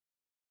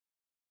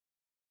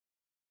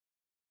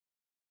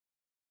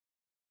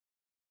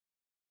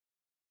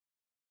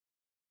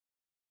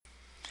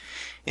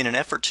In an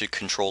effort to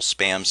control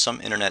spam, some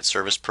internet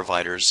service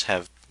providers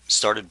have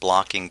started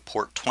blocking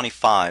port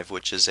 25,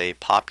 which is a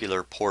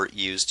popular port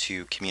used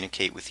to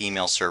communicate with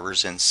email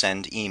servers and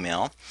send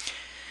email.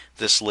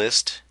 This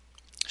list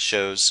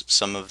shows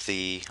some of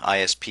the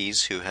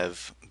ISPs who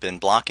have been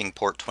blocking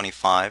port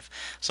 25.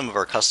 Some of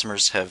our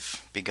customers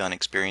have begun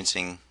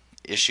experiencing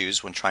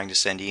issues when trying to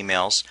send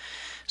emails.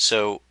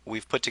 So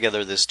we've put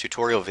together this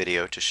tutorial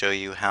video to show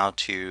you how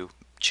to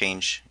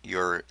change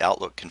your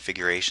Outlook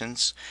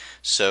configurations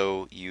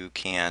so you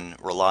can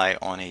rely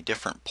on a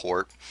different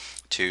port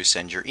to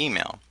send your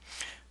email.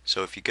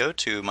 So if you go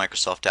to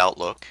Microsoft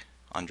Outlook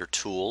under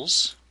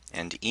Tools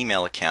and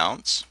Email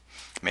Accounts,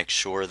 make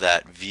sure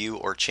that View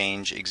or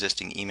Change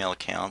Existing Email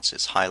Accounts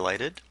is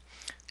highlighted.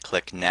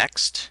 Click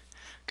Next,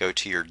 go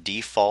to your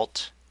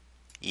default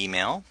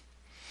email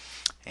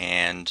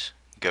and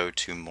go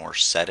to More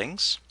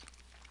Settings,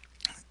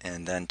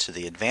 and then to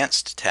the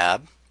Advanced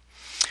tab.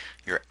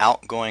 Your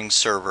outgoing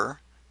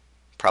server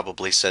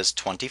probably says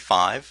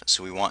 25,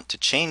 so we want to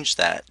change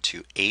that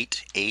to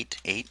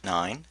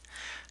 8889.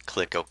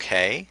 Click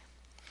OK,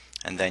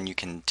 and then you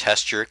can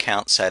test your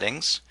account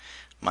settings.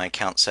 My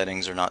account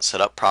settings are not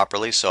set up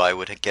properly, so I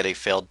would get a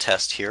failed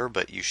test here,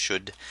 but you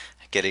should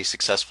get a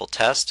successful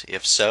test.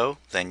 If so,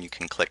 then you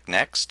can click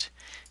Next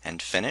and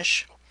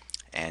Finish,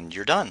 and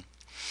you're done.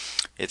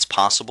 It's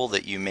possible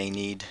that you may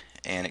need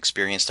an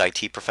experienced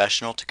IT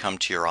professional to come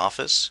to your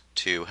office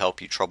to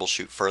help you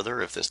troubleshoot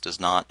further if this does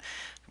not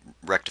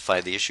rectify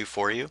the issue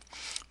for you.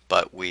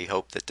 But we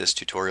hope that this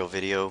tutorial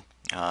video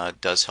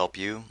does help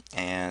you,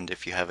 and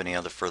if you have any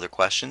other further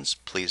questions,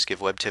 please give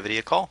Webtivity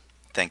a call.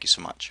 Thank you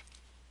so much.